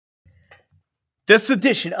This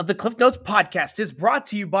edition of the Cliff Notes podcast is brought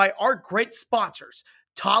to you by our great sponsors,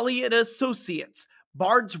 Tolly and Associates,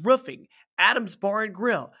 Bard's Roofing, Adams Bar and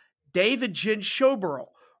Grill, Dave and Jen Schoberl,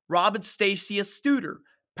 Rob and Stacia Studer,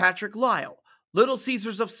 Patrick Lyle, Little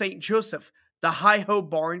Caesars of St. Joseph, the Hi-Ho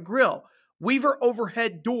Bar and Grill, Weaver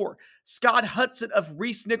Overhead Door, Scott Hudson of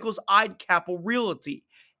Reese Nichols Eidkapel Realty,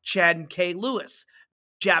 Chad and Kay Lewis,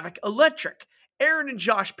 Javik Electric, Aaron and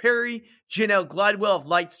Josh Perry, Janelle Glidewell of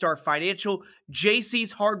Lightstar Financial,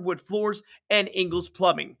 JC's Hardwood Floors, and Ingles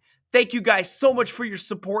Plumbing. Thank you guys so much for your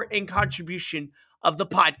support and contribution of the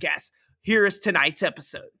podcast. Here is tonight's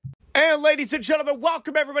episode. And ladies and gentlemen,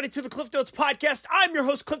 welcome everybody to the Cliff Notes podcast. I'm your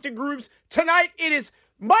host, Clifton Grooms. Tonight, it is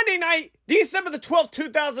Monday night, December the 12th,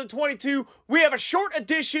 2022. We have a short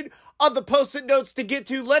edition of the Post-it Notes to get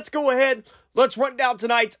to. Let's go ahead. Let's run down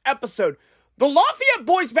tonight's episode. The Lafayette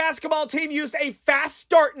boys basketball team used a fast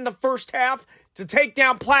start in the first half to take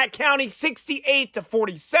down Platte County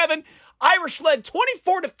 68-47. Irish led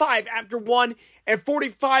 24-5 after one and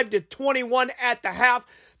 45-21 at the half.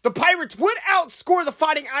 The Pirates would outscore the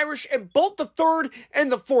Fighting Irish in both the third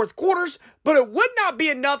and the fourth quarters, but it would not be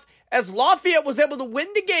enough as Lafayette was able to win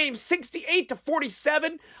the game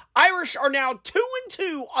 68-47. Irish are now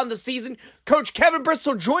 2-2 on the season. Coach Kevin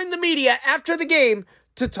Bristol joined the media after the game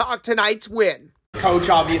to talk tonight's win. Coach,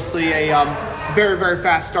 obviously a very, very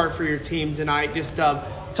fast start for your team tonight. Just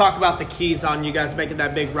talk about the keys on you guys making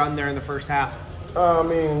that big run there in the first half.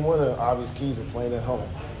 One of the obvious keys are playing at home,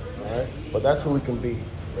 all right? But that's who we can be.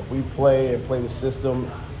 If we play the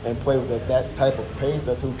system and play with that type of pace,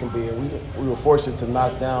 that's who we can be. And we were fortunate to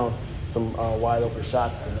knock down some wide open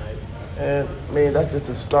shots tonight. And, that's just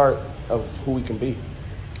a start of who we can be.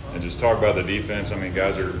 And just talk about the defense.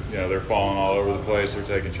 Guys are, they're falling all over the place. They're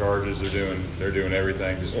taking charges. They're doing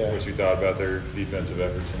everything. Just what you thought about their defensive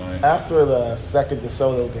effort tonight. After the second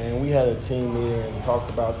DeSoto game, we had a team meeting and talked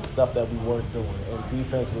about the stuff that we weren't doing. And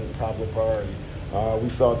defense was top of the priority. We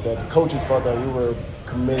felt that the coaches felt that we were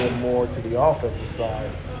committed more to the offensive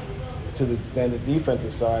side than the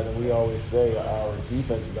defensive side. And we always say our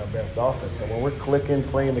defense is our best offense. So when we're clicking,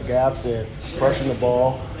 playing the gaps, and crushing the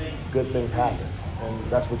ball, good things happen.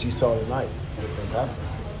 And that's what you saw tonight. Good things happen.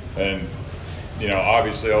 And,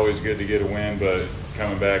 obviously always good to get a win, but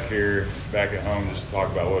coming back here, back at home, just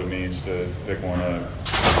talk about what it means to pick one up.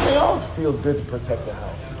 It always feels good to protect the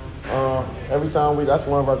house. Every time that's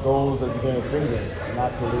one of our goals at the beginning of the season,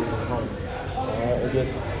 not to lose at home. It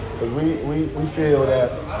just, because we feel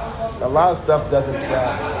that a lot of stuff doesn't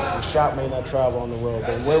travel. The shot may not travel on the road,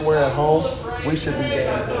 but when we're at home, we should be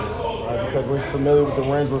damn good. Because we're familiar with the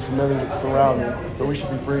range, we're familiar with the surroundings, so we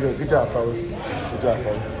should be pretty good. Good job, fellas. Good job,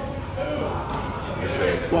 fellas.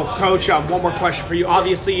 Well, Coach, one more question for you.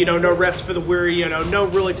 Obviously, no rest for the weary. No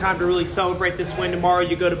really time to really celebrate this win tomorrow.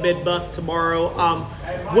 You go to Mid-Buck tomorrow.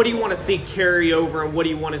 What do you want to see carry over, and what do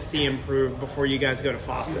you want to see improve before you guys go to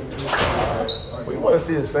Fawcett tomorrow? We want to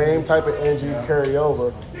see the same type of energy carry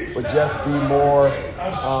over, but just be more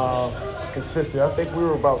consistent. I think we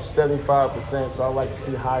were about 75%, so I'd like to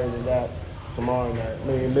see higher than that tomorrow night.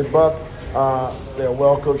 Mid-Buck, they're a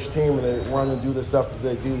well-coached team, and they run and do the stuff that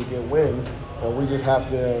they do to get wins, and we just have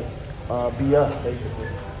to be us, basically.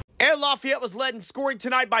 And Lafayette was led in scoring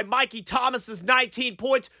tonight by Mikey Thomas's 19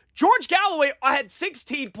 points. George Galloway had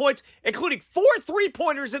 16 points, including 4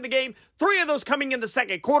 3-pointers in the game, 3 of those coming in the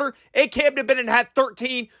second quarter. And Camden Bennett had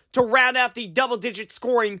 13 to round out the double-digit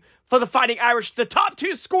scoring for the Fighting Irish. The top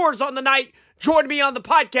 2 scorers on the night joined me on the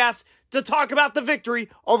podcast to talk about the victory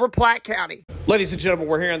over Platte County. Ladies and gentlemen,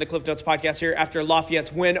 we're here on the Cliff Notes podcast here after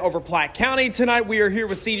Lafayette's win over Platte County. Tonight we are here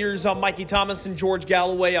with seniors Mikey Thomas and George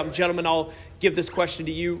Galloway. Gentlemen, I'll give this question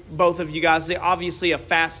to you, both of you guys. Obviously a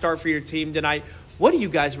fast start for your team tonight. What do you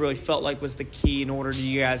guys really felt like was the key in order to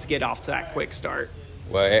you guys get off to that quick start?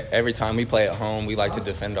 Well, every time we play at home, we like to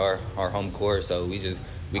defend our home court, so we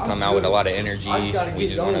come out with a lot of energy. We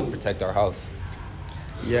just want to protect our house.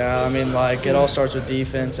 Yeah, it all starts with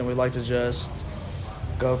defense, and we like to just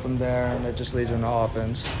go from there, and it just leads into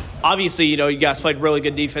offense. Obviously, you guys played really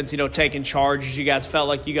good defense, taking charge. You guys felt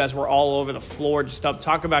like you guys were all over the floor. Just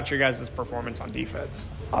talk about your guys' performance on defense.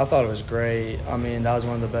 I thought it was great. that was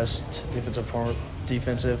one of the best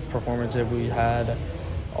defensive performances we had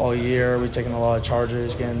all year. We've taken a lot of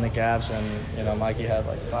charges, getting the gaps, and, Mikey had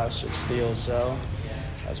 5-6 steals, so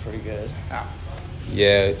that's pretty good.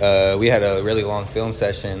 Yeah, we had a really long film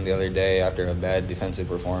session the other day after a bad defensive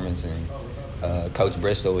performance, and Coach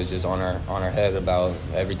Bristol was just on our head about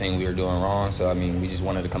everything we were doing wrong. So we just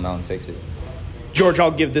wanted to come out and fix it. George,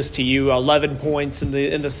 I'll give this to you. 11 points in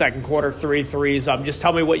the second quarter, 3 threes. Just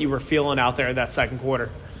tell me what you were feeling out there in that second quarter.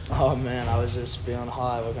 Oh, man, I was just feeling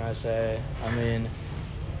hot. What can I say? I mean,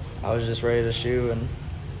 I was just ready to shoot, and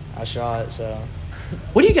I shot, so.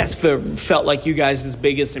 What do you guys felt like you guys'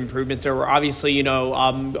 biggest improvements are? Obviously, a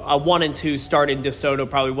 1-2 start in DeSoto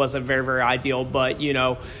probably wasn't very, very ideal, but,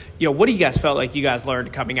 what do you guys felt like you guys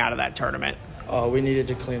learned coming out of that tournament? We needed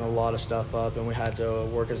to clean a lot of stuff up, and we had to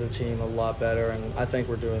work as a team a lot better, and I think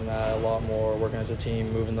we're doing that a lot more, working as a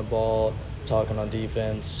team, moving the ball, talking on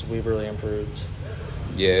defense. We've really improved.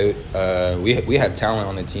 Yeah, we have talent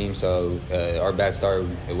on the team, so our bad start,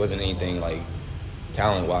 it wasn't anything like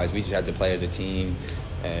talent-wise. We just had to play as a team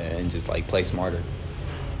and just play smarter.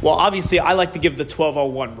 Well, obviously, I like to give the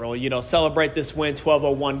 12-0-1 rule. Celebrate this win,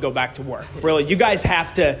 12-0-1, go back to work. Really, you guys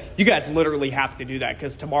literally have to do that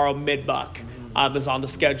because tomorrow mid-buck is on the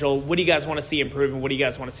schedule. What do you guys want to see improve, and what do you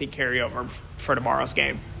guys want to see carry over for tomorrow's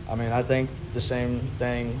game? I mean, I think the same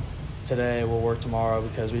thing today will work tomorrow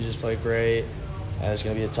because we just played great, and it's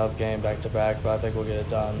going to be a tough game back-to-back, but I think we'll get it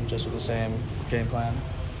done just with the same game plan.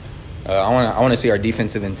 I want to see our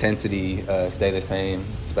defensive intensity stay the same,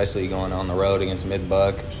 especially going on the road against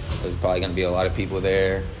mid-buck. There's probably going to be a lot of people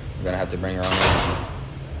there. We're going to have to bring our own energy.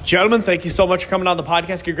 Gentlemen, thank you so much for coming on the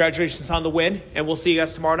podcast. Congratulations on the win, and we'll see you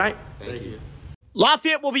guys tomorrow night. Thank you.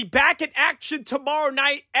 Lafayette will be back in action tomorrow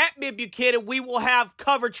night at Mid-Buchanan. We will have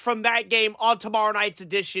coverage from that game on tomorrow night's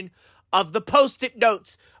edition of the Post-it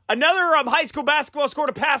Notes. Another high school basketball score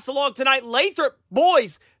to pass along tonight. Lathrop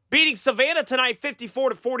boys beating Savannah tonight,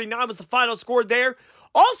 54-49 was the final score there.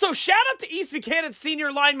 Also, shout out to East Buchanan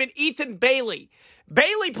senior lineman Ethan Bailey.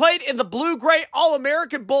 Bailey played in the Blue-Gray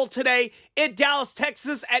All-American Bowl today in Dallas,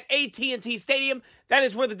 Texas at AT&T Stadium. That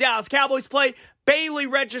is where the Dallas Cowboys play. Bailey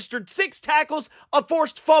registered 6 tackles, a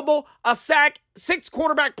forced fumble, a sack, 6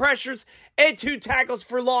 quarterback pressures, and 2 tackles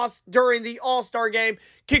for loss during the All-Star game.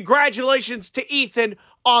 Congratulations to Ethan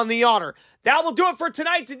on the honor. That will do it for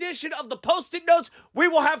tonight's edition of the Post-it Notes. We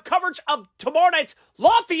will have coverage of tomorrow night's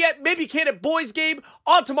Lafayette Mid-Buchanan boys game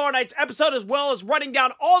on tomorrow night's episode, as well as running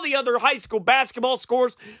down all the other high school basketball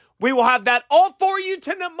scores. We will have that all for you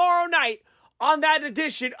tomorrow night on that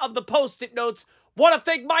edition of the Post-it Notes. Want to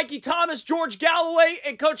thank Mikey Thomas, George Galloway,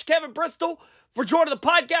 and Coach Kevin Bristol for joining the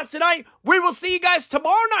podcast tonight. We will see you guys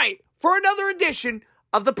tomorrow night for another edition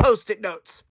of the Post-it Notes.